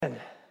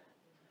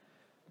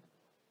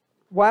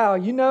Wow,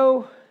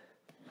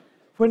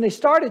 when they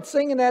started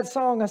singing that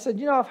song, I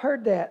said, I've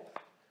heard that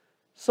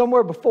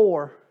somewhere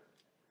before.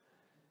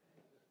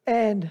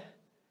 And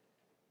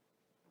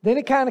then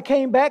it kind of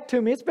came back to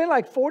me. It's been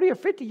like 40 or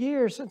 50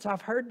 years since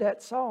I've heard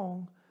that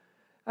song.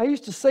 I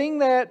used to sing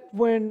that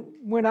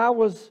when I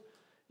was,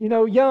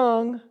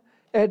 young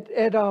at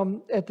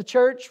the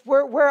church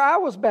where I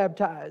was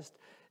baptized.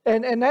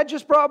 And that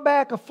just brought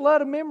back a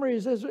flood of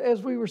memories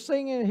as we were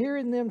singing and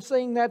hearing them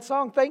sing that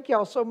song. Thank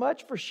y'all so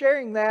much for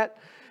sharing that.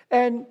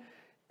 And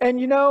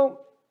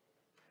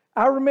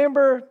I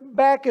remember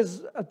back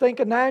as, I think,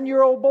 a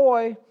 9-year-old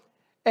boy,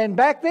 and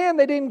back then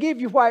they didn't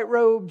give you white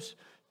robes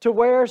to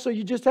wear, so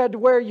you just had to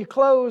wear your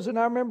clothes. And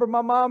I remember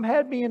my mom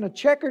had me in a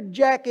checkered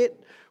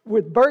jacket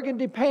with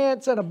burgundy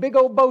pants and a big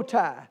old bow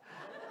tie.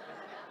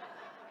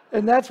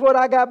 And that's what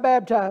I got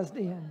baptized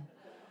in.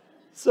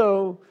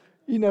 So,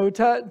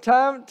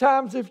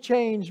 times have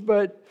changed,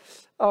 but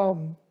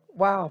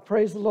wow,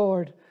 praise the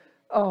Lord.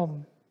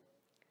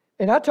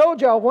 And I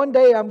told y'all one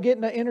day I'm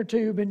getting an inner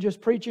tube and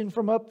just preaching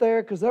from up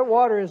there because that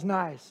water is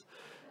nice.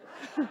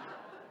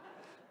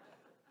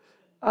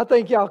 I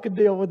think y'all could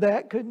deal with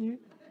that, couldn't you?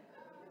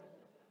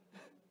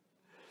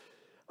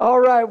 All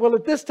right, well,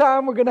 at this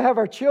time we're going to have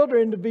our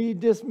children to be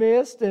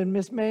dismissed, and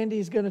Miss Mandy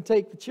is going to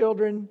take the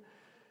children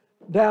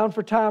down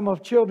for time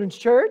of children's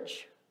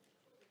church.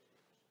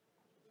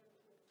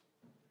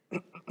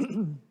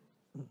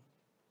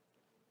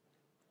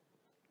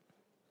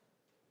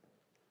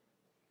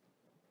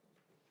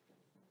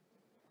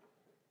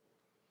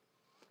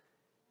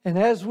 And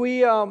as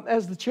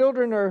the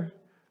children are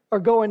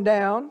going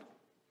down,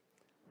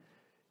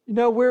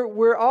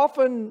 we're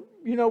often,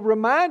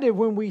 reminded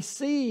when we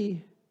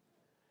see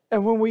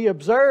and when we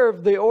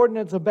observe the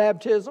ordinance of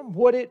baptism,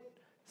 what it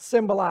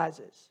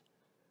symbolizes.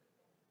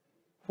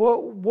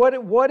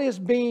 What is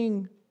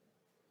being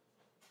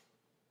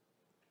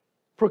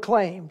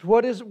proclaimed?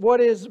 What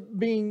is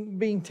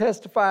being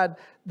testified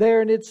there?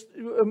 And it's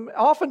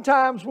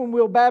oftentimes when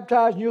we'll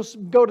baptize, and you'll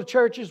go to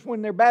churches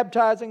when they're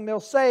baptizing,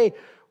 they'll say,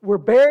 we're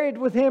buried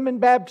with Him in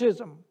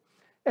baptism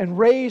and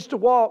raised to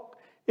walk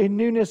in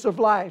newness of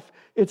life.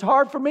 It's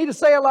hard for me to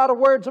say a lot of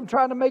words. I'm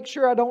trying to make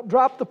sure I don't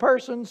drop the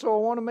person, so I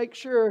want to make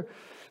sure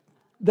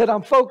that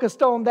I'm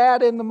focused on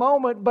that in the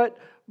moment. But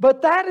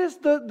that is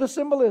the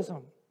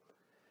symbolism.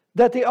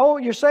 That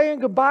you're saying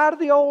goodbye to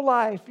the old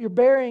life, you're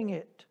burying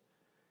it.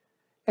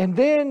 And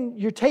then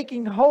you're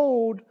taking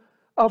hold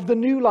of the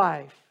new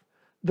life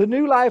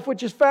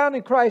which is found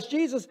in Christ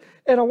Jesus.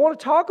 And I want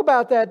to talk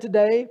about that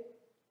today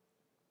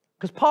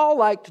because Paul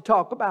liked to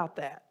talk about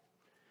that.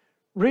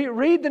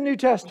 Read the New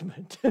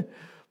Testament.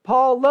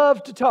 Paul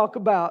loved to talk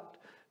about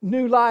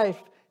new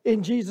life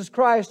in Jesus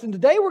Christ. And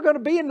today we're going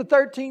to be in the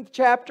 13th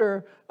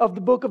chapter of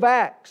the book of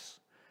Acts.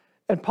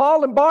 And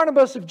Paul and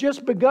Barnabas have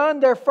just begun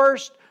their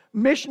first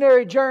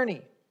missionary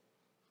journey.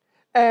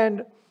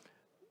 And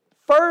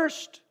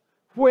first,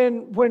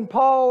 when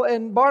Paul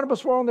and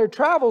Barnabas were on their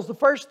travels, the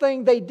first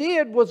thing they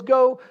did was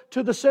go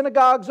to the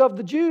synagogues of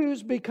the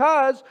Jews,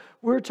 because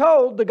we're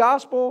told the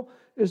gospel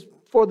is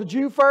for the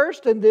Jew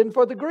first and then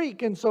for the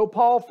Greek. And so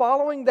Paul,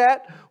 following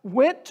that,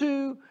 went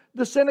to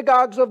the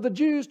synagogues of the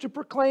Jews to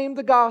proclaim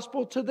the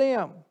gospel to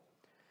them.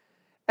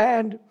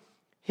 And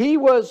he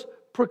was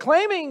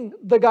proclaiming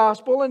the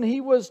gospel, and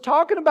he was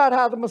talking about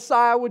how the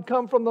Messiah would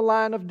come from the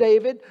line of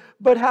David,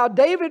 but how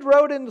David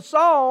wrote in the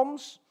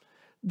Psalms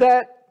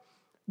that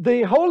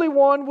the Holy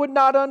One would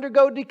not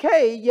undergo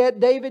decay, yet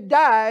David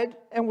died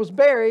and was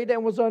buried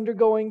and was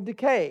undergoing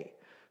decay,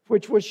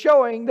 which was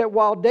showing that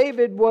while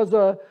David was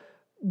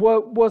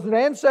an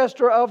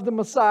ancestor of the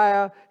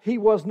Messiah, he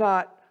was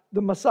not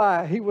the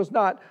Messiah. He was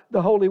not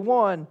the Holy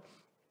One.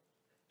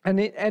 And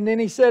then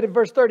he said in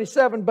verse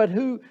 37, but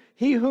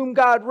he whom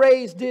God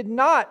raised did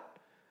not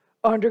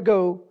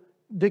undergo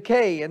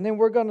decay. And then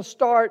we're going to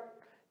start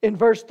in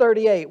verse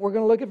 38. We're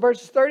going to look at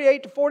verses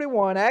 38 to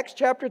 41, Acts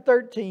chapter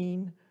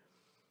 13.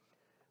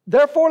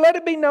 Therefore let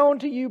it be known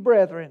to you,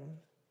 brethren,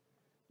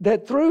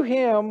 that through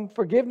Him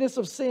forgiveness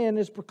of sin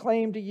is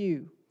proclaimed to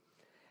you.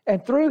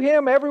 And through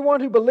Him everyone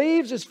who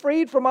believes is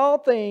freed from all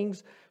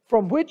things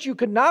from which you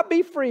could not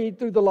be freed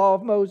through the law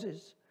of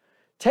Moses.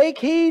 Take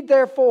heed,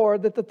 therefore,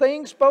 that the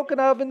things spoken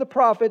of in the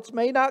prophets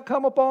may not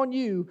come upon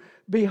you.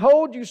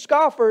 Behold, you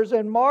scoffers,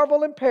 and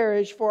marvel and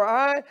perish, for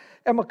I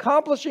am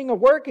accomplishing a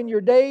work in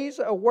your days,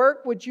 a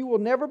work which you will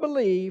never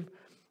believe,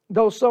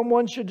 though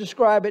someone should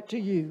describe it to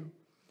you.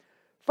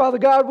 Father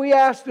God, we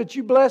ask that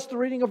you bless the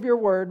reading of your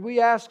word.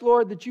 We ask,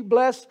 Lord, that you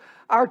bless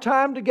our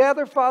time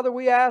together. Father,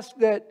 we ask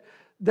that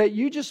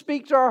you just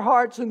speak to our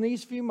hearts in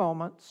these few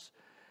moments.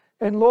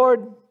 And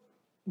Lord,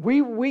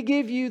 we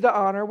give you the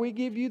honor. We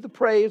give you the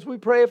praise. We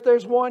pray if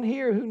there's one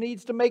here who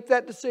needs to make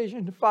that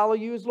decision to follow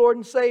you as Lord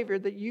and Savior,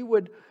 that you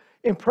would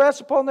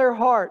impress upon their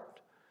heart,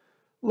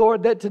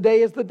 Lord, that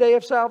today is the day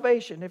of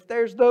salvation. If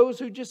there's those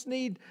who just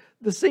need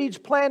the seeds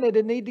planted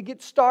and need to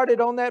get started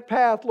on that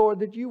path, Lord,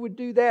 that you would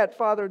do that,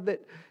 Father.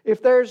 That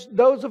if there's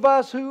those of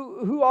us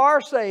who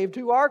are saved,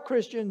 who are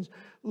Christians,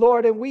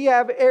 Lord, and we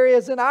have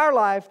areas in our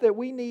life that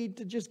we need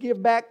to just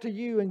give back to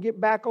you and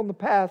get back on the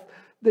path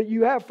that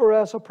you have for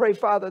us, I pray,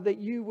 Father, that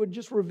you would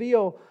just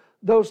reveal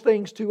those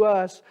things to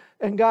us.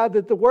 And God,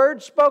 that the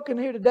words spoken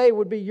here today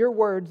would be your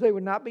words. They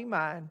would not be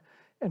mine.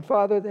 And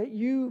Father, that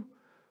you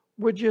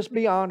would just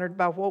be honored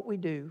by what we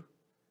do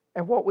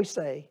and what we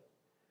say.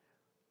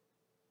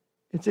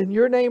 It's in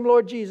your name,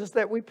 Lord Jesus,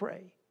 that we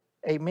pray.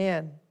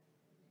 Amen.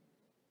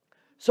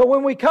 So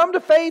when we come to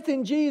faith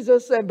in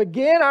Jesus and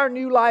begin our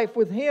new life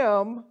with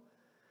Him,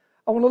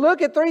 I want to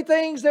look at 3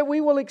 things that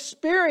we will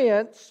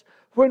experience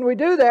when we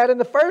do that. And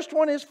the first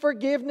one is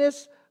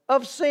forgiveness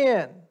of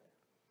sin.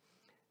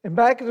 And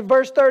back to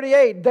verse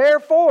 38,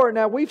 therefore,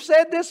 now we've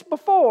said this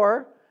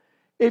before,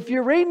 if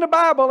you're reading the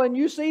Bible and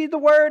you see the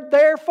word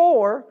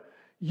therefore,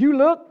 you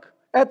look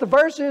at the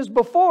verses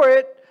before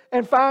it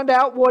and find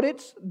out what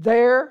it's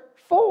there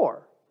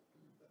for.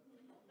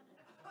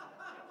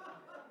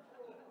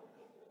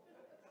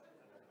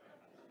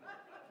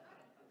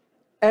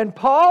 And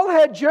Paul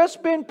had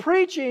just been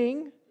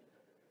preaching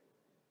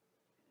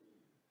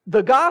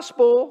the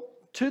gospel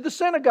to the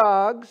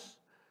synagogues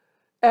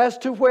as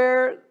to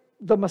where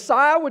the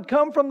Messiah would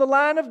come from the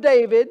line of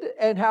David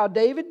and how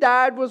David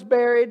died, was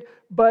buried,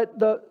 but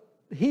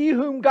he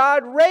whom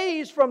God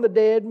raised from the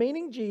dead,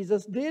 meaning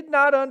Jesus, did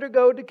not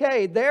undergo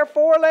decay.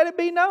 Therefore, let it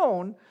be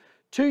known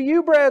to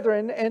you,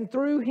 brethren, and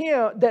through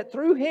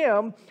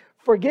him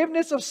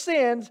forgiveness of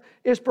sins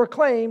is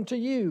proclaimed to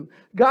you.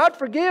 God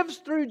forgives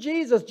through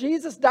Jesus.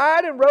 Jesus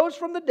died and rose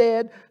from the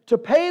dead to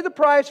pay the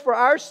price for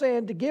our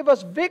sin, to give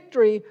us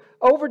victory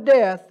over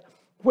death.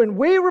 When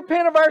we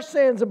repent of our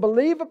sins and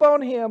believe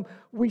upon Him,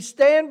 we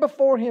stand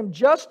before Him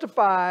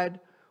justified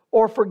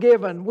or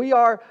forgiven. We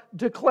are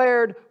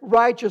declared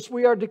righteous.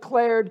 We are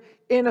declared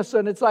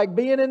innocent. It's like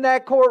being in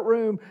that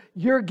courtroom.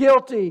 You're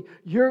guilty.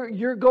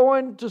 You're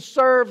going to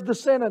serve the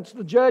sentence.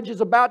 The judge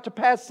is about to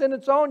pass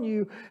sentence on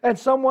you, and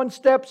someone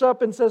steps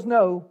up and says,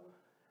 no,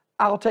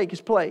 I'll take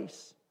his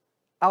place.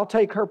 I'll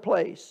take her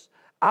place.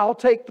 I'll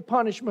take the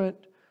punishment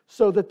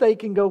so that they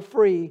can go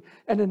free.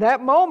 And in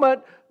that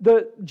moment,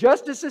 the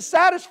justice is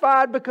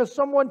satisfied because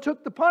someone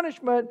took the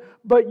punishment,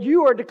 but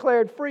you are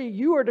declared free.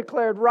 You are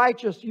declared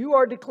righteous. You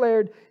are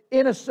declared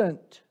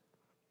innocent.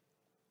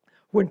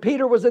 When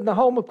Peter was in the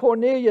home of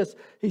Cornelius,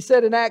 he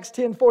said in Acts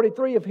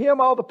 10:43, of him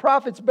all the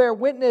prophets bear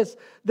witness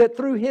that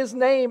through his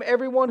name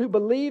everyone who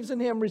believes in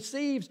him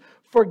receives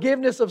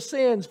forgiveness of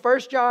sins.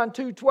 1 John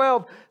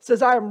 2:12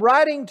 says, I am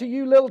writing to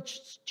you little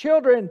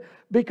children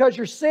because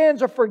your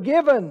sins are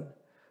forgiven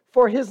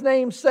for his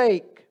name's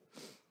sake.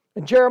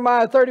 And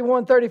Jeremiah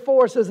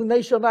 31:34 says, and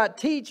they shall not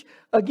teach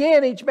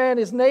again each man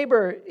his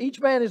neighbor,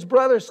 each man his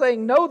brother,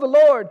 saying, know the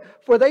Lord,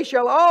 for they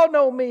shall all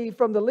know me,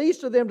 from the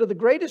least of them to the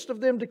greatest of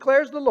them,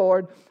 declares the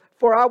Lord.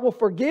 For I will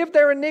forgive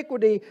their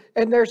iniquity,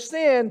 and their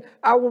sin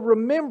I will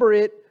remember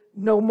it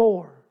no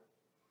more.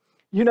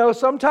 You know,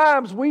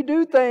 sometimes we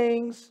do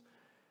things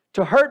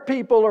to hurt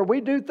people, or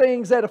we do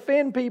things that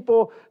offend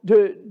people.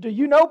 Do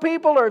you know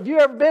people, or have you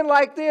ever been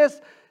like this?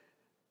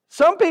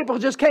 Some people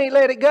just can't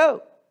let it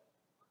go.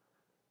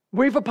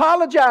 We've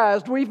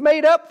apologized. We've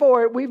made up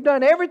for it. We've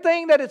done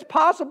everything that it's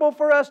possible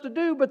for us to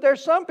do, but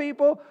there's some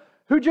people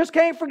who just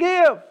can't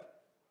forgive.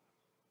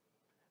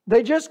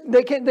 They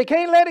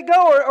can't let it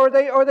go,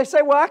 or they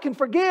say, well, I can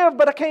forgive,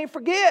 but I can't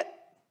forget.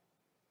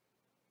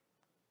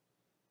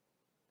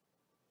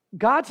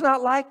 God's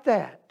not like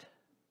that.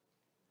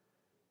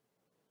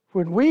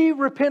 When we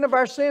repent of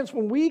our sins,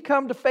 when we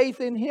come to faith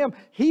in Him,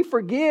 He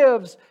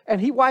forgives and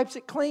He wipes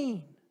it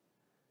clean.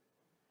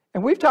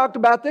 And we've talked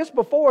about this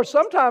before.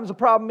 Sometimes the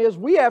problem is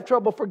we have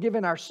trouble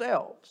forgiving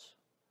ourselves.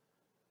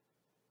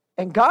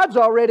 And God's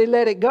already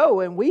let it go,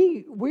 and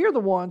we're the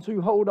ones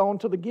who hold on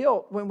to the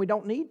guilt when we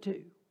don't need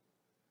to.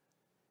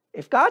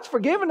 If God's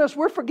forgiven us,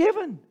 we're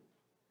forgiven.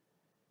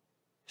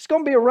 It's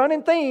going to be a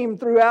running theme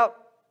throughout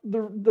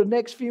the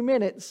next few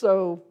minutes.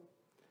 So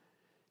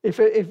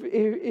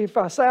if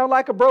I sound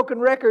like a broken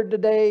record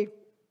today,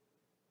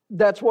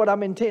 that's what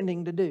I'm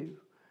intending to do.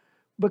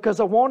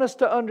 Because I want us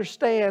to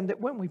understand that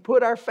when we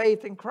put our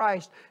faith in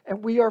Christ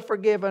and we are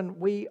forgiven,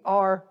 we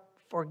are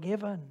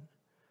forgiven.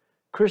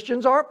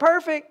 Christians aren't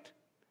perfect.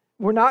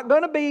 We're not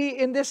going to be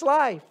in this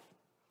life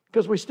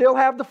because we still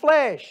have the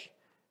flesh.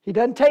 He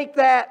doesn't take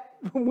that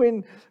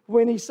when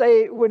he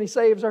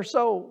saves our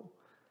soul.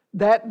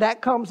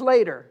 That comes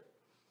later.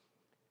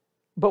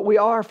 But we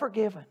are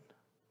forgiven.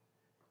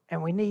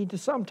 And we need to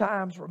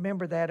sometimes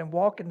remember that and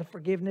walk in the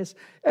forgiveness.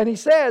 And he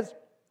says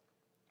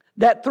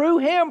that through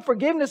Him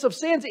forgiveness of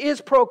sins is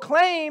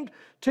proclaimed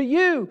to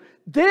you.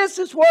 This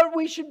is what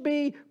we should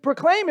be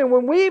proclaiming.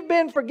 When we've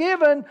been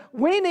forgiven,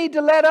 we need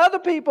to let other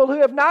people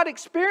who have not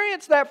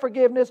experienced that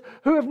forgiveness,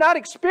 who have not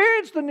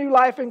experienced the new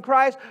life in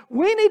Christ,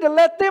 we need to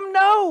let them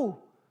know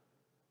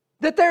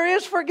that there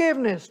is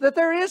forgiveness, that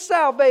there is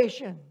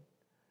salvation.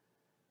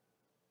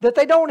 that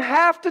they don't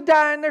have to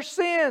die in their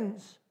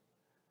sins.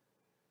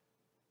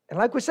 And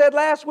like we said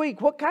last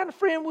week, what kind of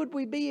friend would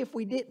we be if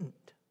we didn't?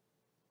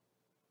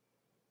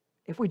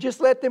 If we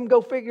just let them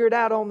go figure it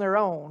out on their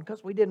own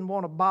because we didn't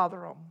want to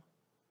bother them.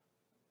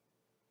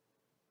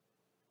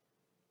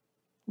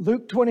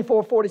 Luke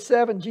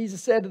 24:47,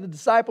 Jesus said to the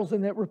disciples,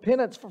 and that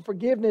repentance for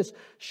forgiveness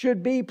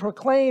should be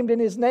proclaimed in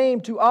His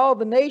name to all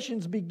the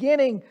nations,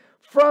 beginning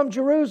from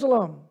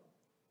Jerusalem.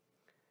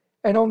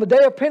 And on the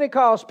day of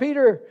Pentecost,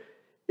 Peter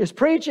is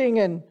preaching,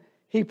 and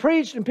he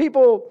preached, and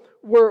people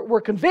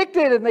were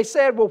convicted, and they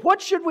said, well,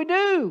 what should we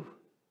do?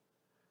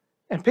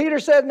 And Peter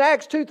said in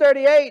Acts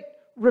 2:38,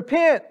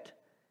 repent,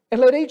 and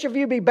let each of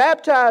you be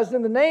baptized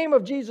in the name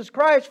of Jesus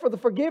Christ for the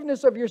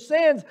forgiveness of your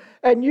sins,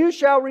 and you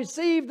shall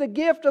receive the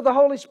gift of the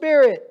Holy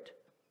Spirit.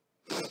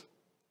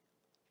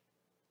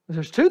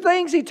 There's two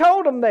things he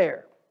told them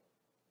there.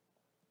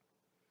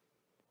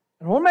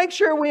 And I want to make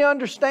sure we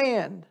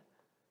understand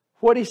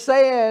what he's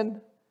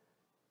saying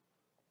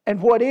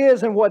and what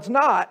is and what's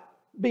not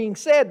being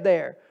said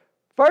there.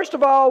 First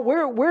of all,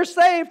 we're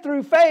saved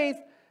through faith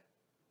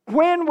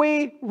when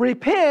we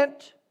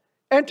repent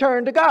and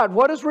turn to God.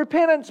 What does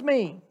repentance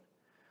mean?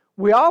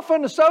 We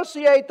often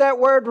associate that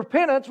word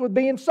repentance with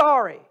being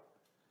sorry.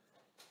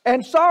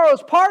 And sorrow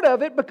is part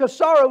of it because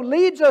sorrow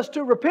leads us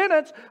to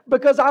repentance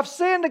because I've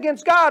sinned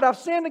against God. I've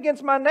sinned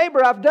against my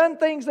neighbor. I've done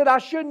things that I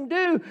shouldn't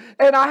do.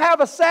 And I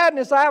have a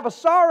sadness. I have a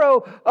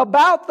sorrow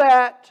about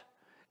that.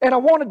 And I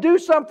want to do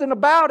something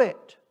about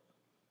it.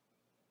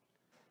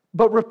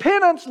 But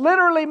repentance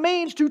literally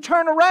means to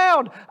turn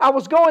around. I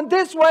was going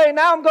this way.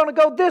 Now I'm going to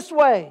go this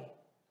way.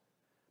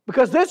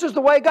 Because this is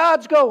the way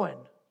God's going.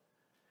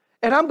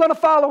 And I'm going to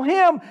follow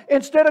Him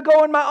instead of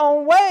going my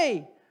own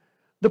way.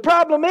 The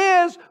problem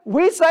is,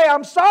 we say,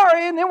 I'm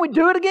sorry, and then we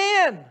do it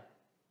again.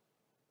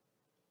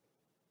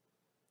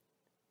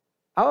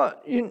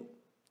 You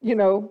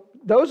know,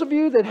 those of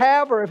you that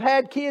have or have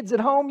had kids at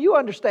home, you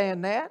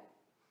understand that.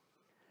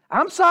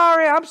 I'm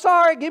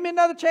sorry, give me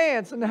another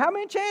chance. And how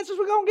many chances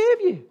are we going to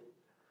give you?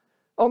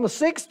 On the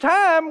sixth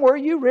time, were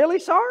you really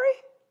sorry?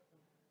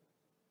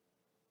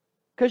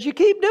 Because you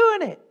keep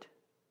doing it.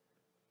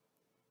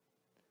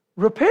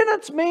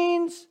 Repentance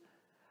means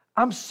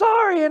I'm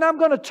sorry and I'm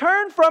going to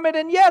turn from it.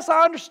 And yes,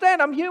 I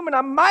understand I'm human.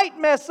 I might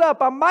mess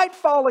up. I might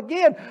fall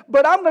again.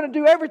 But I'm going to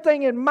do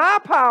everything in my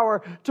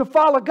power to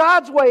follow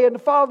God's way and to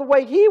follow the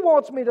way He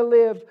wants me to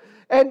live.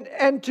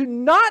 And to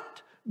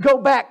not go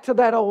back to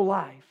that old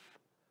life.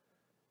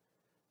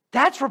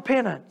 That's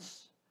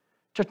repentance.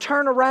 To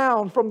turn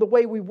around from the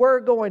way we were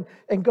going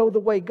and go the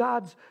way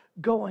God's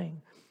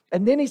going.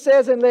 And then he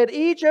says, and let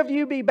each of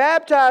you be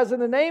baptized in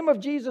the name of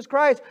Jesus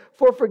Christ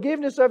for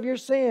forgiveness of your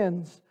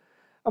sins.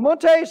 I'm going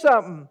to tell you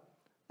something.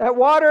 That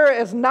water,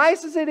 as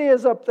nice as it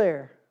is up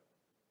there,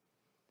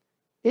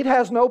 it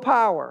has no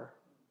power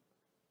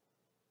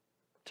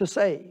to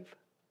save.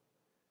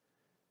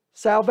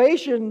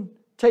 Salvation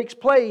takes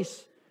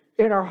place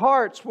in our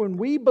hearts when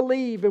we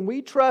believe and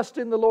we trust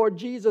in the Lord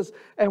Jesus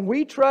and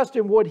we trust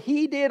in what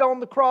He did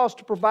on the cross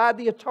to provide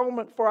the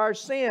atonement for our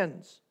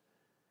sins.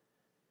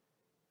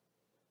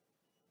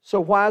 So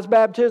why is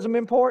baptism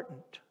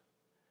important?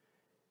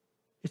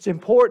 It's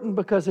important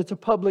because it's a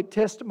public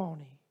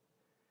testimony.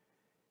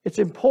 It's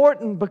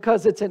important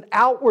because it's an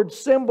outward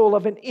symbol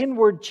of an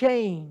inward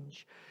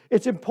change.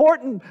 It's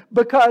important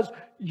because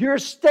you're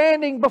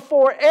standing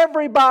before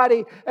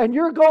everybody and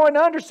you're going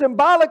under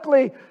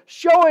symbolically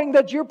showing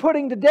that you're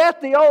putting to death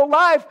the old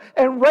life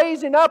and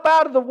raising up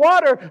out of the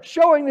water,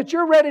 showing that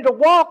you're ready to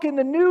walk in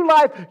the new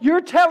life.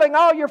 You're telling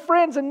all your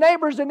friends and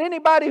neighbors and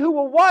anybody who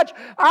will watch,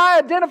 I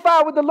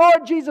identify with the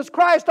Lord Jesus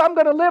Christ. I'm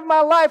going to live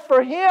my life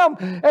for Him.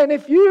 And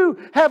if you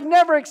have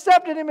never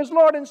accepted Him as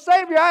Lord and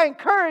Savior, I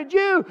encourage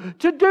you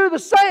to do the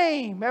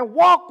same and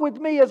walk with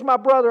me as my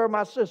brother or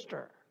my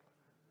sister.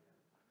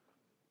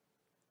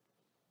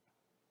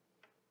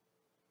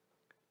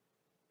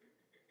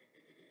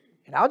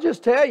 And I'll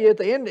just tell you, at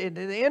the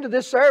end of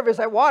this service,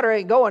 that water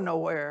ain't going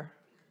nowhere.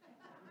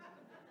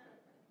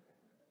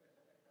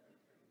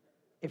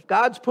 If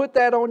God's put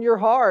that on your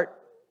heart,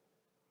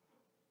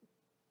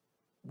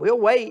 we'll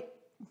wait.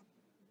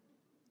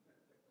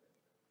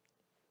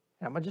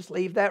 I'm going to just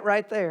leave that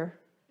right there.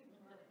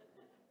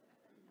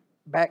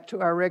 Back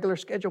to our regular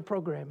scheduled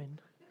programming.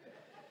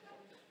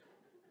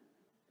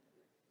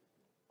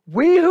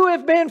 We who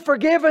have been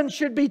forgiven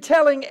should be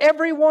telling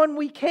everyone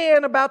we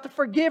can about the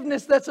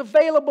forgiveness that's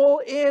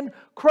available in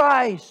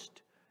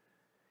Christ.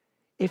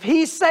 If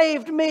He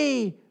saved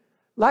me,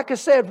 like I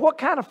said, what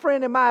kind of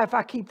friend am I if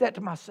I keep that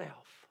to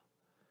myself?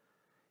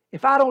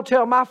 If I don't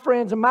tell my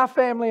friends and my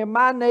family and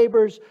my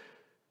neighbors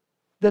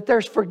that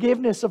there's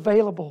forgiveness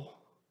available,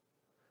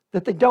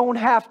 that they don't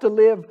have to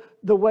live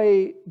the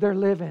way they're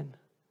living.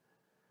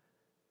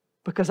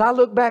 Because I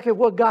look back at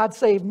what God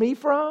saved me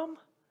from,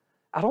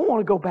 I don't want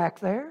to go back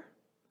there.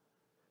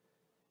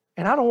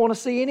 And I don't want to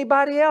see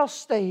anybody else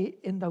stay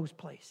in those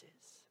places.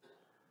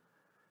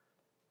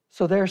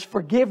 So there's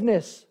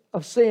forgiveness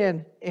of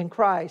sin in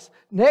Christ.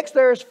 Next,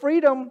 there's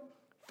freedom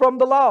from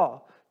the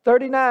law.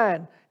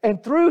 39.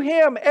 And through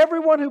him,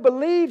 everyone who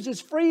believes is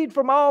freed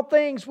from all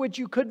things which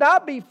you could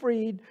not be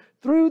freed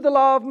through the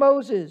law of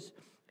Moses.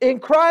 In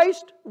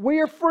Christ, we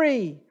are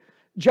free.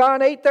 John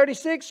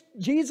 8:36,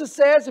 Jesus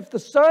says, if the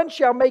Son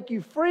shall make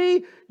you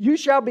free, you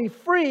shall be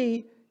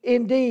free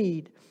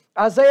indeed.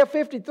 Isaiah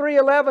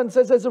 53:11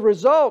 says, as a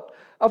result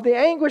of the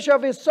anguish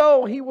of his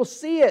soul, he will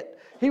see it.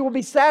 He will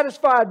be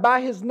satisfied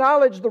by his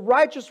knowledge. The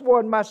righteous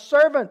one, my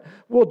servant,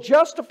 will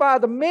justify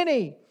the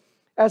many,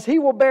 as he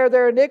will bear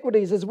their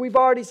iniquities. As we've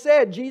already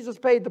said, Jesus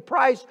paid the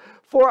price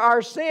for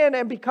our sin,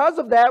 and because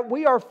of that,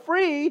 we are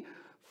free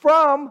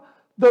from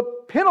the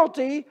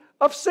penalty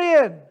of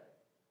sin.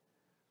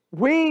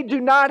 We do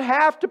not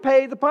have to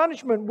pay the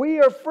punishment. We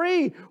are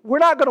free. We're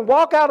not going to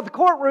walk out of the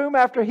courtroom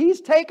after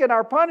he's taken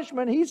our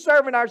punishment, he's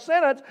serving our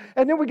sentence,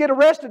 and then we get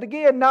arrested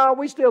again. No,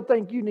 we still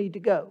think you need to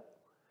go.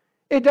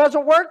 It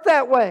doesn't work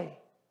that way.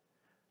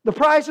 The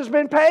price has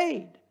been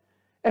paid.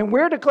 And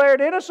we're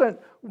declared innocent.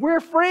 We're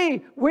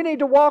free. We need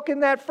to walk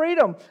in that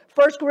freedom.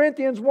 1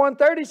 Corinthians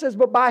 1:30 says,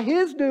 but by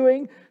his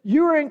doing,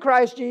 you are in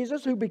Christ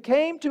Jesus, who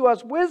became to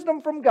us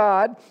wisdom from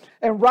God,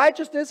 and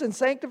righteousness and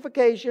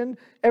sanctification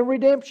and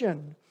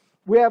redemption.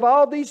 We have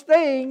all these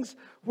things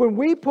when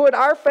we put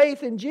our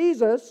faith in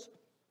Jesus.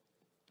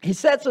 He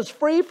sets us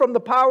free from the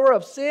power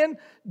of sin,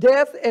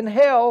 death, and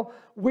hell.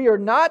 We are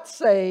not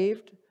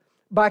saved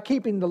by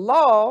keeping the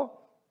law,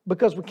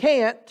 because we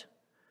can't,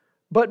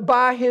 but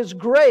by his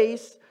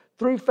grace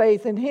through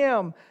faith in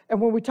him. And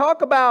when we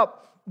talk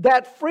about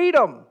that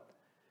freedom,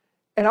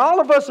 and all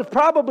of us have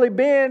probably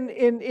been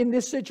in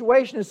this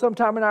situation at some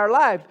time in our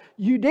life.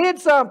 You did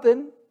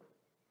something,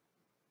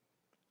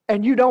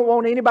 and you don't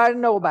want anybody to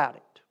know about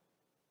it.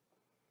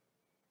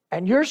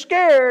 And you're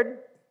scared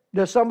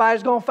that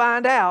somebody's going to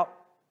find out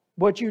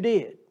what you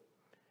did.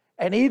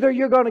 And either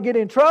you're going to get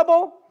in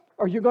trouble,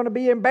 or you're going to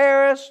be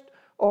embarrassed,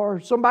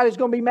 or somebody's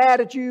going to be mad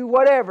at you,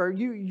 whatever.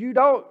 You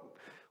don't.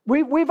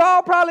 We've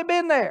all probably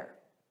been there.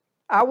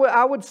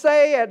 I would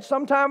say at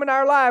some time in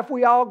our life,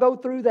 we all go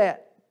through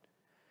that.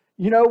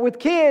 You know, with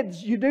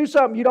kids, you do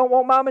something you don't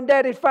want mom and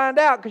daddy to find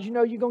out because you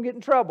know you're going to get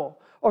in trouble.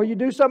 Or you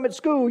do something at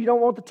school you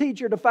don't want the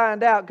teacher to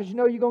find out because you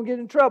know you're going to get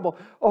in trouble.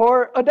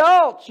 Or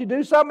adults, you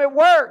do something at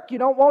work you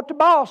don't want the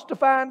boss to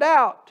find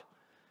out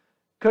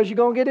because you're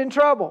going to get in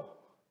trouble.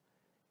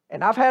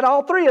 And I've had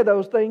all three of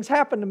those things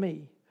happen to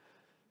me.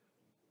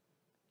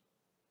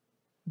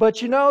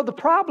 But you know, the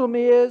problem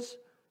is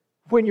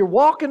when you're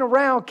walking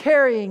around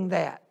carrying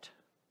that,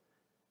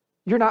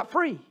 you're not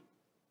free.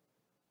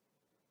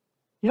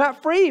 You're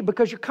not free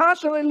because you're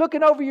constantly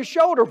looking over your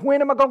shoulder.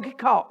 When am I going to get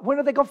caught? When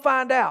are they going to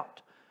find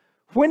out?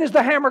 When is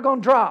the hammer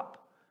going to drop?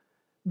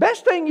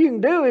 Best thing you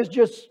can do is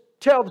just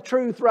tell the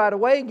truth right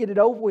away and get it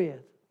over with.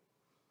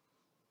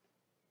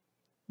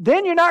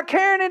 Then you're not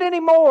carrying it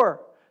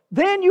anymore.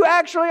 Then you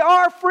actually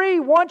are free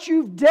once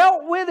you've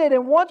dealt with it.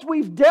 And once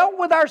we've dealt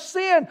with our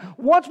sin,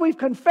 once we've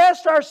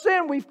confessed our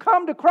sin, we've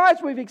come to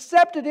Christ, we've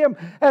accepted Him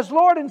as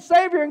Lord and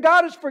Savior, and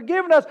God has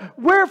forgiven us.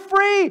 We're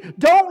free.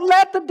 Don't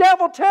let the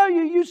devil tell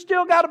you you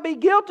still got to be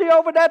guilty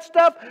over that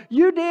stuff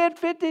you did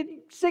 50,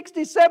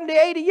 60, 70,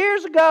 80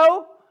 years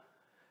ago.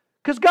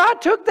 Because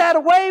God took that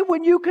away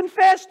when you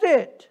confessed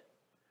it.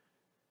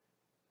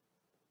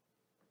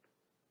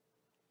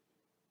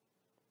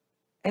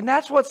 And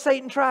that's what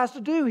Satan tries to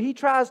do. He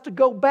tries to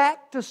go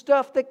back to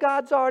stuff that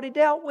God's already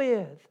dealt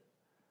with.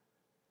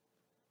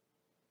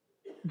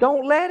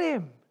 Don't let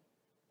him.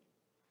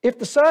 If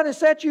the Son has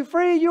set you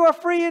free, you are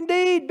free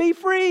indeed. Be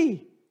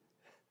free.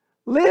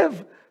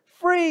 Live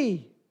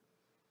free.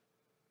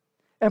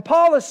 And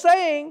Paul is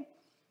saying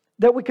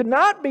that we could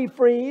not be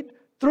freed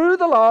through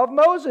the law of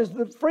Moses.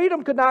 The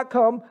freedom could not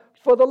come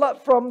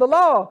from the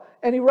law.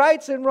 And he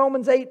writes in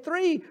Romans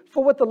 8:3,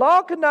 for what the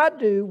law could not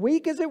do,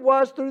 weak as it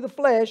was through the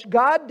flesh,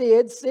 God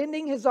did,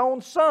 sending His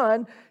own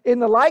Son in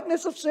the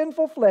likeness of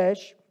sinful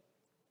flesh.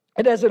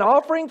 And as an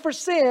offering for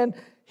sin,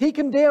 He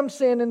condemned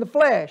sin in the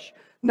flesh.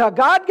 Now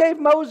God gave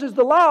Moses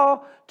the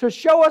law to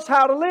show us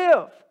how to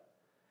live.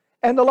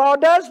 And the law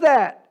does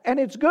that. And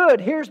it's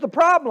good. Here's the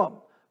problem.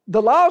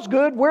 The law's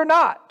good, we're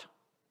not.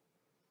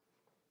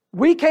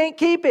 We can't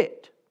keep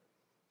it.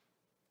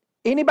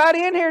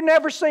 Anybody in here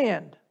never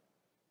sinned?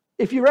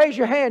 If you raise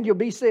your hand, you'll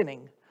be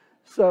sinning.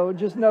 So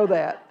just know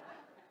that.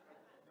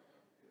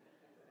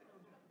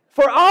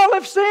 For all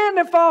have sinned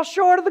and fall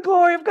short of the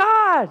glory of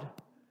God.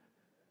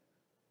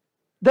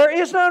 There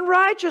is none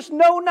righteous,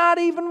 no, not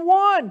even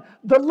one.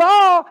 The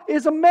law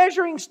is a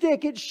measuring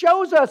stick. It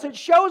shows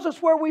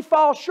us where we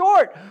fall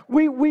short.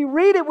 We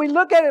read it, we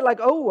look at it like,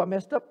 oh, I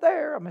messed up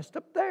there, I messed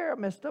up there, I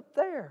messed up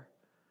there.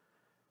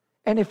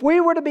 And if we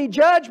were to be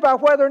judged by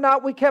whether or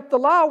not we kept the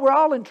law, we're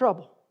all in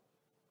trouble.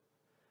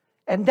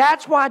 And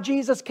that's why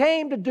Jesus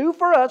came to do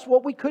for us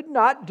what we could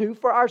not do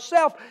for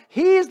ourselves.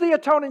 He's the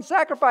atoning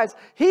sacrifice.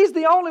 He's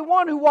the only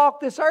one who walked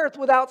this earth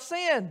without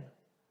sin.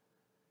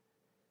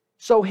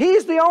 So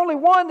He's the only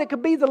one that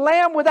could be the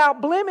lamb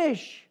without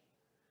blemish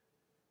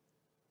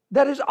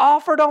that is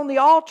offered on the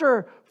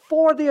altar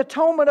for the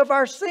atonement of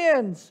our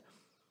sins.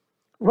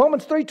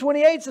 Romans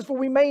 3:28 says, for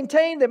we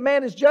maintain that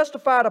man is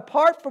justified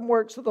apart from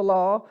works of the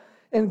law.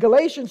 In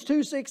Galatians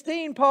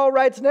 2:16, Paul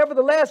writes,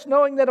 nevertheless,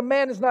 knowing that a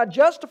man is not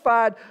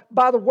justified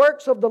by the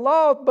works of the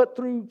law, but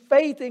through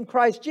faith in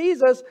Christ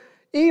Jesus,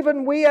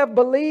 even we have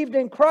believed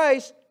in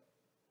Christ,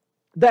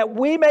 that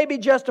we may be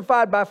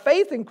justified by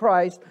faith in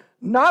Christ,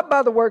 not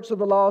by the works of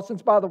the law,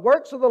 since by the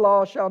works of the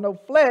law shall no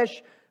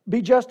flesh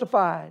be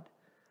justified.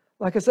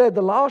 Like I said,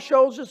 the law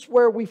shows us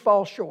where we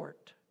fall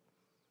short,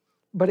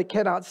 but it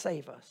cannot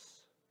save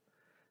us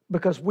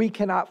because we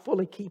cannot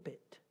fully keep it.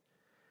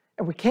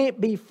 And we can't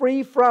be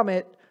free from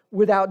it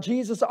without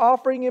Jesus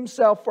offering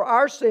Himself for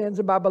our sins,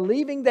 and by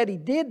believing that He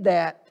did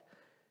that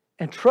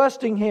and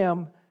trusting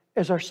Him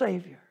as our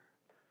Savior.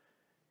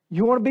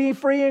 You want to be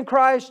free in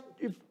Christ?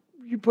 If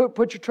you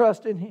put your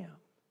trust in Him.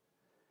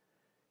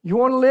 You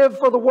want to live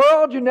for the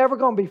world? You're never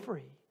going to be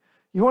free.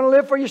 You want to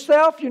live for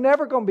yourself? You're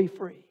never going to be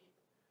free.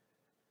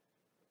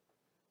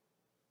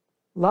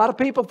 A lot of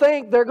people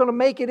think they're going to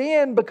make it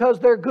in because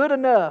they're good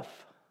enough.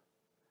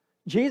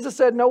 Jesus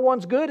said no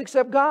one's good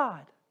except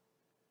God.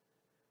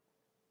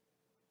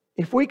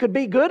 If we could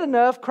be good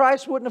enough,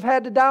 Christ wouldn't have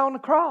had to die on the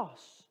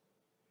cross.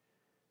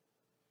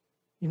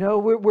 You know,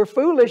 we're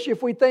foolish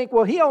if we think,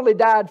 well, He only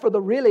died for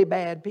the really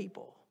bad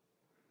people.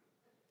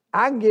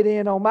 I can get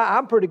in on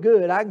I'm pretty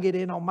good. I can get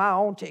in on my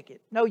own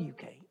ticket. No, you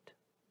can't.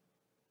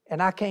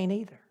 And I can't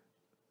either.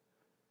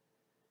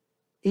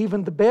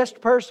 Even the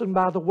best person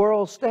by the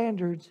world's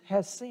standards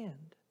has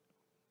sinned.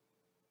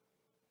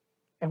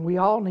 And we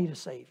all need a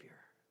Savior.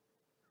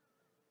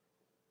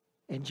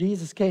 And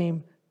Jesus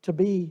came to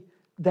be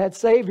that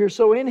Savior.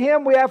 So in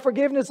Him we have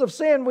forgiveness of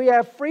sin. We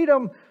have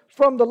freedom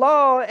from the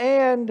law.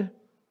 And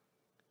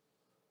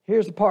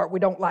here's the part we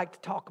don't like to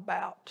talk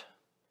about.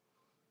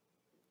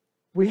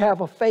 We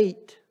have a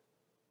fate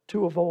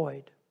to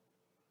avoid.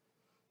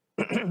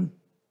 And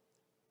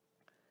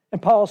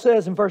Paul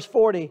says in verse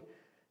 40,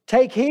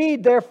 take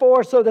heed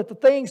therefore so that the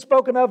things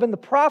spoken of in the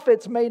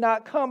prophets may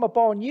not come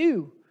upon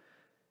you.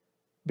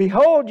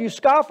 Behold, you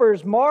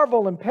scoffers,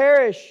 marvel and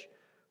perish,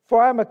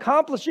 for I am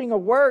accomplishing a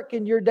work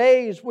in your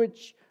days,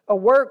 a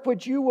work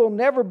which you will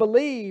never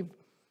believe,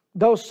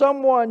 though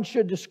someone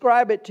should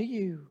describe it to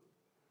you.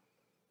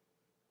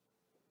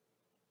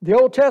 The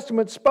Old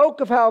Testament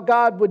spoke of how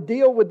God would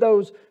deal with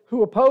those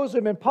who oppose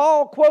Him. And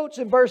Paul quotes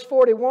in verse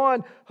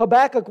 41,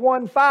 Habakkuk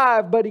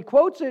 1:5, but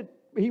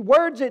he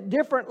words it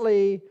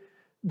differently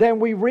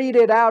than we read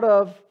it out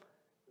of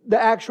the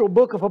actual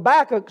book of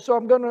Habakkuk. So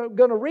I'm going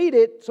to read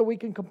it so we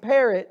can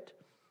compare it.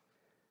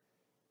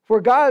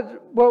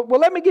 Well,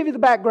 let me give you the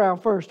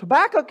background first.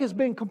 Habakkuk has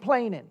been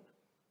complaining.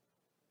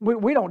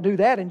 We don't do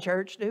that in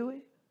church, do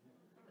we?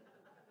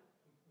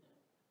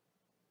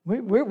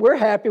 We're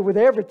happy with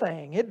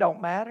everything. It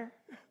don't matter.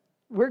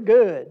 We're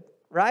good,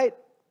 right?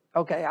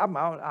 Okay, I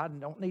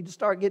don't need to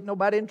start getting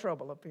nobody in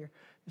trouble up here,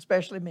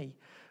 especially me.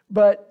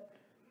 But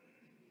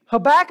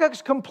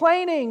Habakkuk's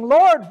complaining,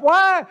 Lord,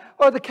 why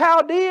are the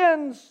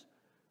Chaldeans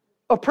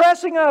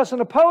oppressing us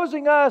and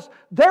opposing us?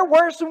 They're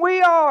worse than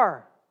we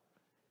are.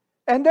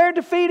 And they're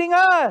defeating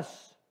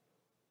us.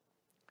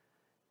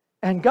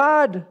 And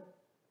God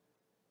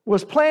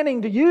was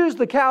planning to use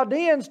the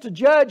Chaldeans to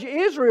judge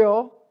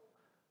Israel,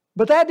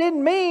 but that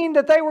didn't mean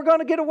that they were going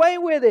to get away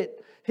with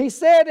it. He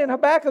said in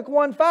Habakkuk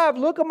 1:5,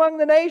 look among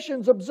the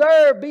nations,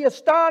 observe, be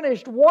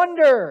astonished,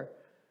 wonder,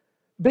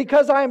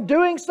 because I am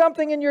doing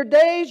something in your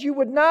days you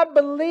would not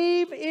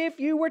believe if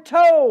you were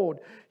told.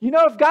 You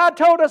know, if God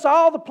told us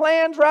all the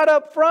plans right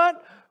up front,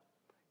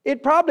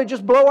 it'd probably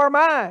just blow our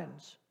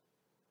minds.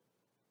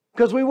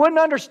 Because we wouldn't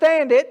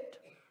understand it.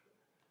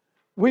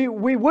 We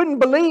wouldn't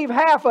believe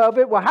half of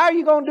it. Well, how are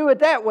you going to do it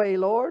that way,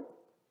 Lord?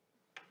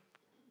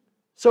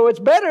 So it's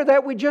better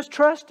that we just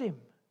trust Him.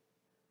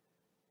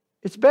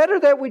 It's better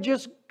that we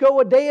just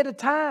go a day at a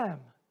time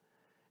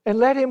and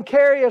let Him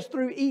carry us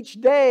through each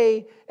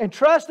day and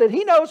trust that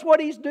He knows what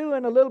He's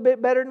doing a little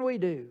bit better than we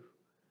do.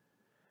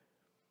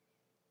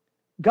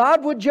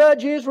 God would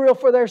judge Israel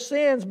for their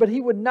sins, but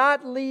He would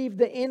not leave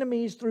the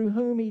enemies through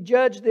whom He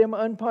judged them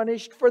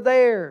unpunished for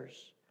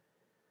theirs.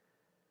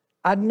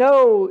 I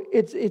know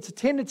it's a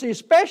tendency,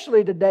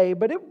 especially today,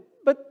 but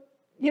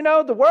you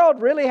know, the world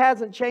really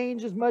hasn't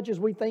changed as much as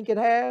we think it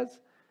has.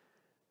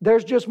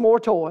 There's just more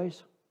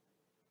toys.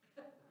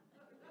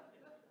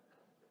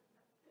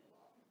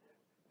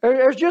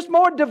 There's just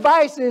more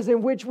devices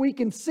in which we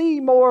can see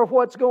more of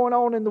what's going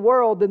on in the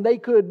world than they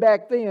could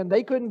back then.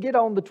 They couldn't get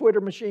on the Twitter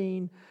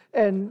machine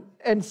and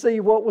see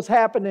what was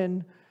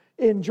happening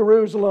in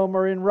Jerusalem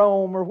or in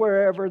Rome or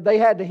wherever. They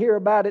had to hear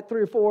about it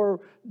 3 or 4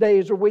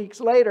 days or weeks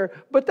later.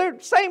 But the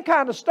same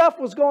kind of stuff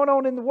was going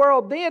on in the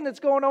world then that's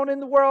going on in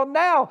the world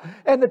now.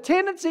 And the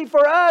tendency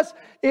for us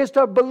is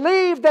to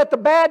believe that the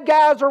bad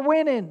guys are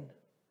winning.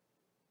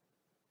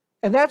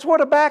 And that's what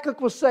Habakkuk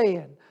was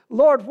saying.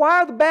 Lord,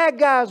 why are the bad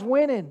guys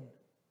winning?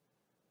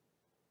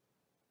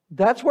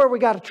 That's where we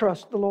got to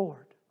trust the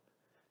Lord.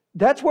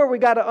 That's where we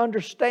got to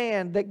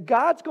understand that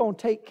God's going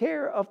to take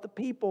care of the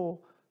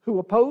people who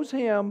oppose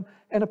Him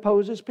and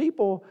oppose His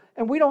people,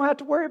 and we don't have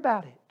to worry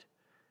about it.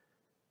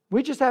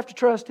 We just have to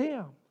trust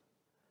Him.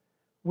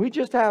 We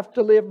just have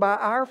to live by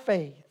our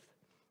faith.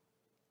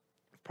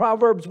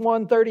 Proverbs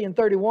 1:30 and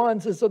 31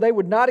 says, so they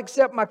would not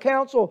accept my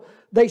counsel.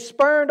 They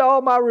spurned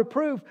all my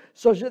reproof.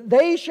 So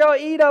they shall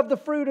eat of the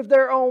fruit of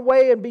their own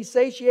way and be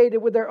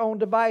satiated with their own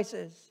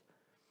devices.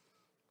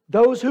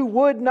 Those who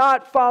would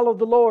not follow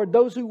the Lord,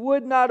 those who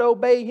would not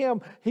obey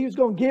Him, He was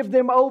going to give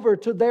them over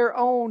to their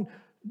own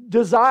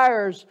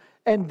desires.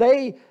 And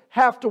they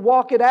have to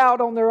walk it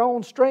out on their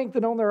own strength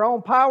and on their own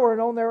power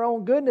and on their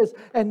own goodness.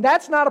 And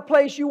that's not a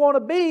place you want to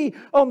be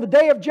on the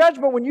day of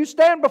judgment when you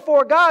stand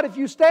before God. If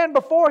you stand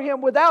before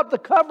Him without the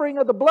covering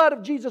of the blood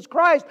of Jesus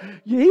Christ,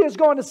 He is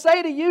going to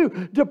say to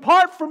you,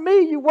 depart from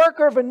me, you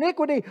worker of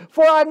iniquity,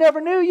 for I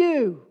never knew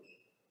you.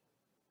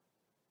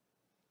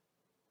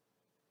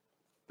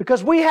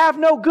 Because we have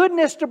no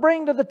goodness to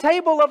bring to the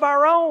table of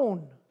our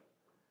own.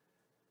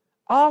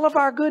 All of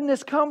our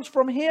goodness comes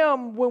from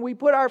Him when we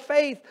put our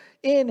faith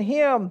in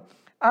Him.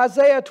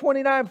 Isaiah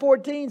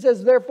 29:14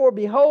 says, therefore,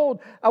 behold,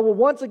 I will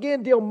once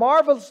again deal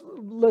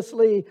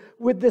marvelously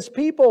with this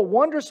people,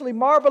 wondrously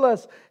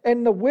marvelous,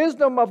 and the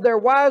wisdom of their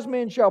wise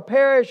men shall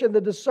perish, and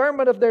the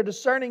discernment of their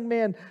discerning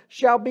men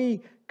shall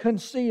be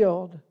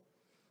concealed.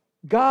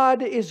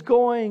 God is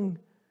going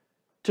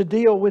to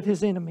deal with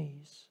His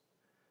enemies.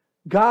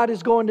 God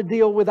is going to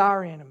deal with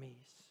our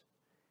enemies.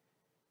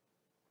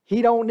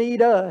 He don't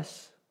need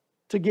us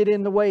to get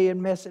in the way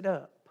and mess it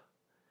up.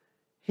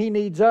 He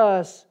needs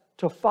us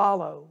to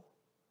follow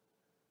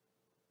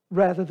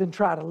rather than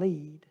try to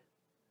lead,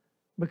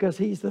 because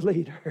He's the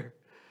leader.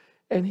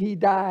 And He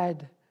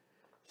died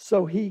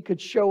so He could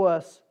show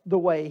us the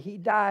way. He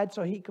died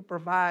so He could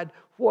provide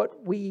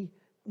what we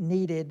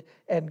needed.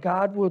 And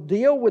God will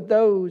deal with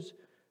those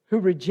who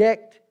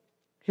reject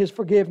His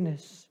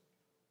forgiveness.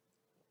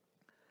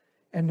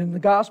 And in the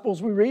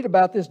Gospels we read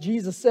about this.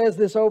 Jesus says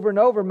this over and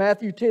over.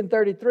 Matthew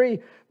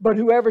 10:33, but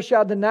whoever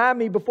shall deny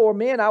me before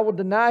men, I will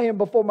deny him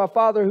before my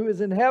Father who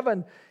is in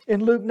heaven.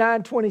 In Luke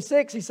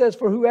 9:26, He says,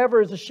 for whoever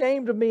is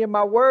ashamed of me and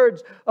my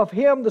words, of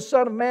him the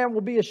Son of Man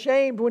will be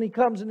ashamed when He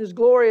comes in His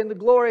glory and the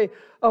glory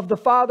of the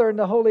Father and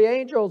the holy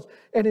angels.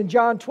 And in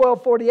John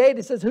 12:48,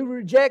 it says, who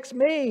rejects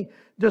me,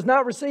 does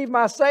not receive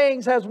my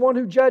sayings, has one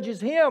who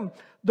judges him.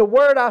 The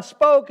word I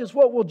spoke is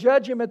what will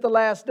judge him at the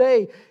last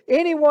day.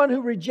 Anyone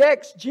who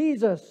rejects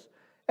Jesus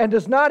and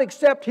does not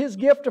accept His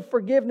gift of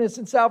forgiveness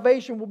and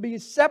salvation will be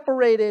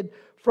separated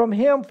from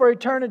Him for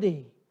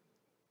eternity.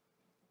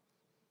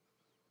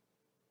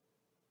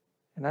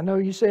 And I know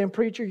you're saying,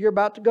 preacher, you're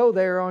about to go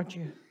there, aren't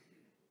you?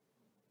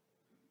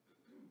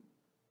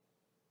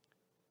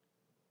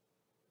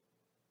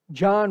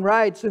 John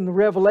writes in the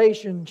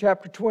Revelation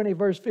chapter 20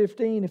 verse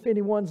 15, if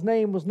anyone's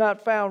name was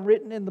not found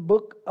written in the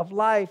book of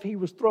life, he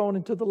was thrown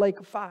into the lake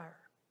of fire.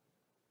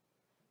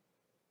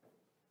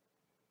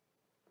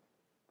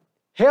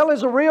 Hell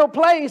is a real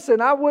place,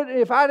 and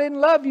if I didn't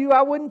love you,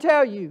 I wouldn't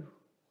tell you.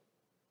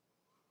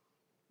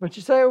 But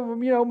you say,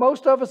 well,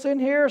 most of us in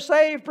here are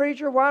saved,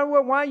 preacher.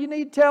 Why you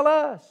need to tell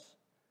us?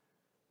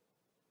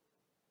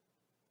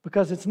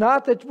 Because it's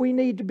not that we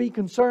need to be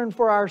concerned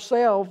for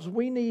ourselves.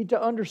 We need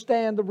to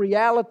understand the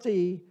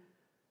reality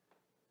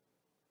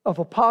of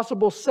a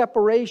possible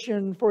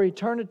separation for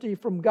eternity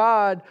from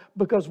God,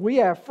 because we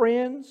have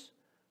friends,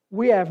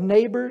 we have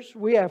neighbors,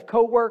 we have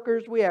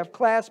co-workers, we have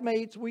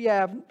classmates, we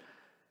have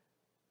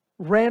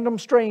random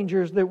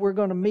strangers that we're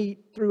going to meet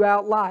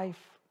throughout life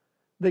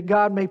that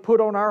God may put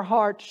on our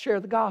heart to share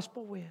the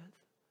gospel with,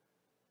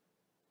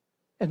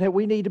 and that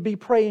we need to be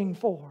praying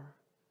for.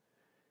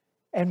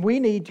 And we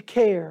need to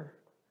care,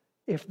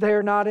 if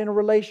they're not in a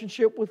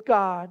relationship with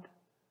God,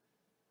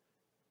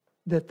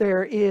 that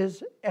there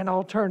is an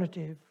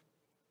alternative.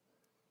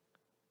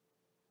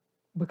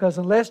 Because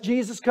unless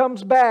Jesus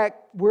comes back,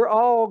 we're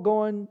all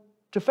going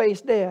to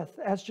face death.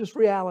 That's just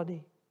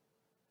reality.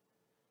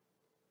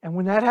 And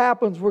when that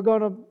happens, we're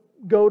going to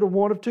go to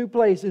one of two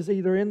places,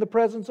 either in the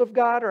presence of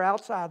God or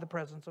outside the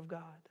presence of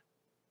God.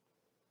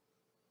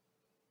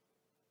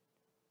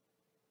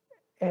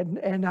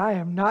 And I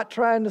am not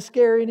trying to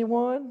scare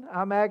anyone.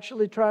 I'm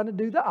actually trying to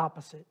do the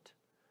opposite.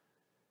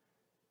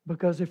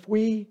 Because if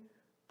we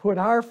put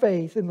our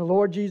faith in the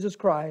Lord Jesus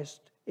Christ,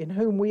 in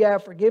whom we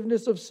have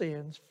forgiveness of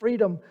sins,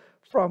 freedom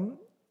from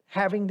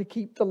having to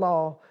keep the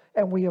law,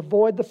 and we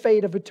avoid the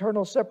fate of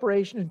eternal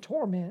separation and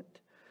torment,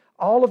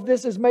 all of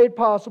this is made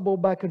possible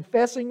by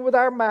confessing with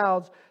our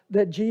mouths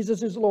that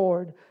Jesus is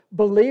Lord,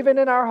 believing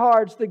in our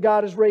hearts that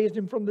God has raised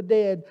Him from the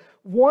dead.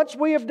 Once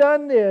we have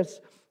done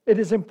this, it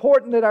is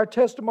important that our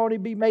testimony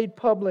be made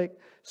public,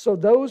 so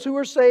those who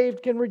are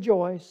saved can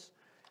rejoice,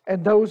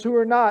 and those who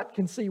are not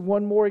can see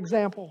one more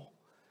example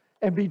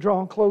and be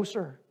drawn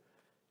closer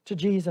to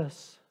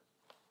Jesus.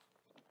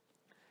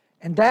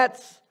 And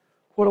that's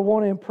what I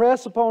want to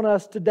impress upon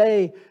us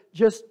today.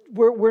 Just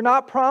we're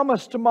not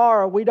promised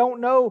tomorrow. We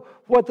don't know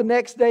what the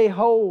next day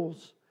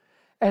holds.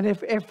 And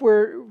if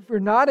we're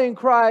not in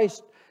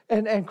Christ,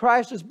 and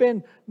Christ has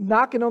been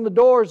knocking on the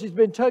doors, He's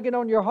been tugging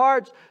on your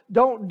hearts,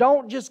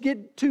 don't just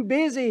get too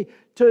busy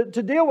to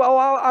deal with,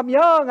 I'm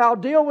young, I'll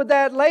deal with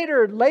that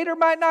later. Later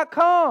might not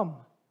come.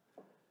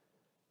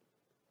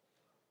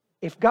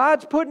 If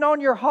God's putting on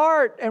your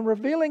heart and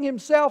revealing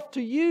Himself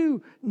to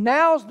you,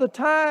 now's the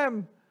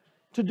time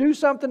to do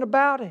something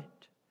about it.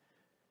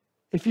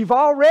 If you've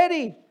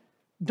already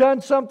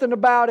done something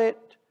about it,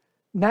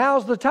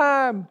 now's the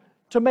time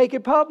to make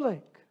it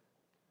public.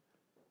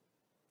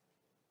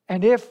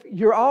 And if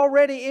you're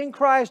already in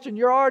Christ and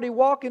you're already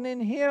walking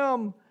in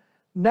Him,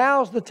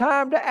 now's the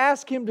time to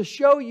ask Him to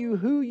show you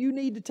who you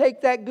need to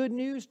take that good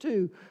news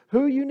to,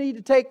 who you need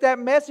to take that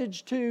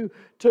message to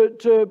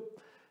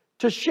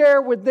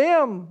share with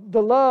them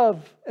the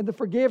love and the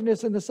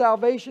forgiveness and the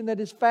salvation that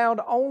is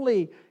found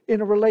only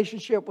in a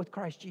relationship with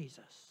Christ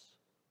Jesus.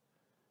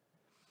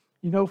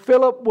 You know,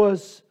 Philip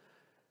was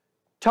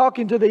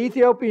talking to the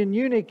Ethiopian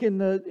eunuch in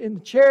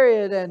the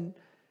chariot and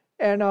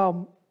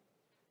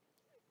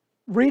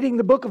reading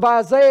the book of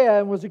Isaiah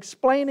and was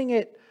explaining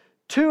it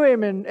to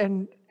him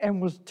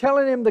and was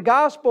telling him the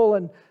gospel.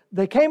 And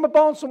they came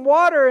upon some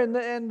water and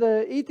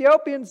the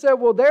Ethiopian said,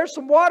 well, there's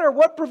some water.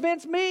 What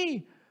prevents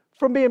me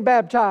from being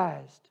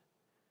baptized?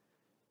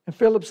 And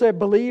Philip said,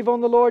 believe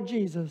on the Lord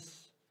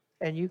Jesus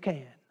and you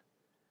can.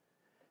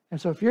 And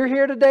so if you're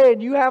here today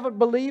and you haven't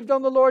believed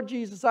on the Lord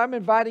Jesus, I'm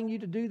inviting you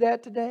to do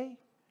that today.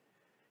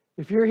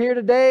 If you're here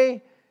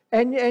today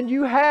and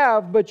you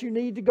have, but you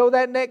need to go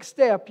that next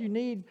step,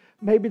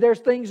 maybe there's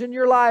things in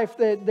your life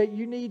that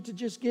you need to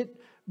just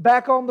get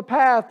back on the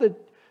path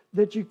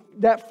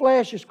that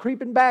flesh is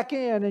creeping back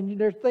in, and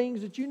there's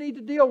things that you need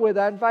to deal with.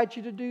 I invite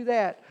you to do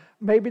that.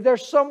 Maybe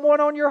there's someone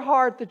on your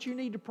heart that you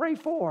need to pray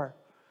for,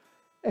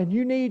 and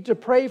you need to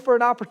pray for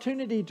an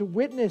opportunity to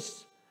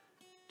witness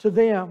to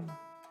them.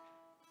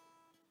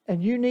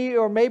 And you need,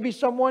 or maybe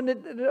someone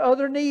that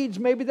other needs,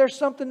 maybe there's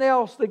something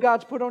else that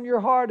God's put on your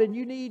heart and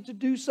you need to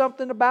do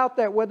something about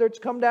that, whether it's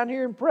come down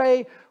here and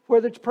pray,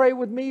 whether it's pray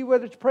with me,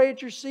 whether it's pray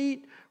at your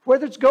seat,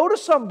 whether it's go to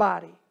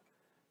somebody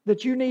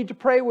that you need to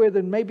pray with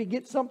and maybe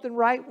get something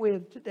right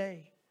with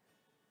today.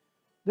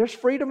 There's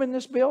freedom in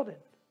this building.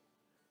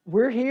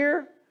 We're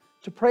here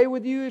to pray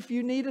with you if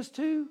you need us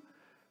to.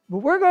 But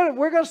we're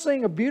going to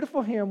sing a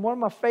beautiful hymn, one of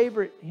my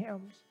favorite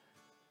hymns.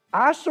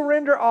 I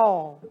surrender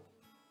all.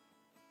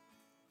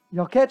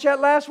 Y'all catch that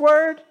last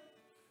word?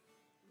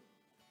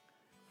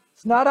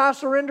 It's not I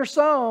surrender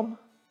some.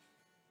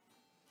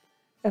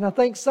 And I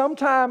think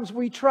sometimes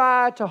we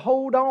try to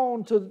hold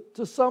on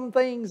to some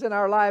things in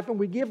our life and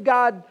we give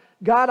God,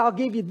 I'll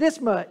give you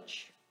this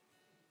much,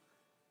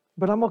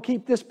 but I'm going to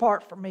keep this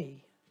part for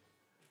me.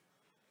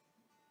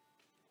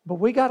 But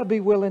we got to be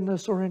willing to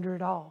surrender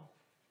it all.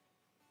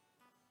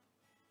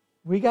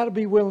 We got to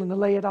be willing to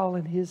lay it all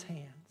in His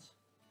hands.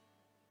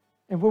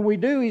 And when we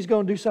do, He's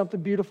going to do something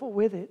beautiful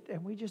with it.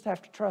 And we just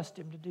have to trust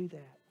Him to do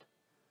that.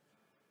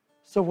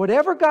 So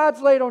whatever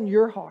God's laid on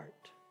your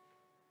heart,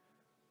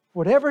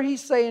 whatever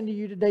He's saying to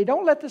you today,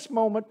 don't let this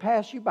moment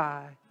pass you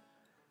by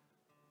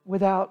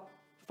without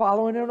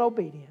following in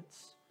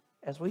obedience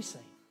as we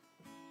sing.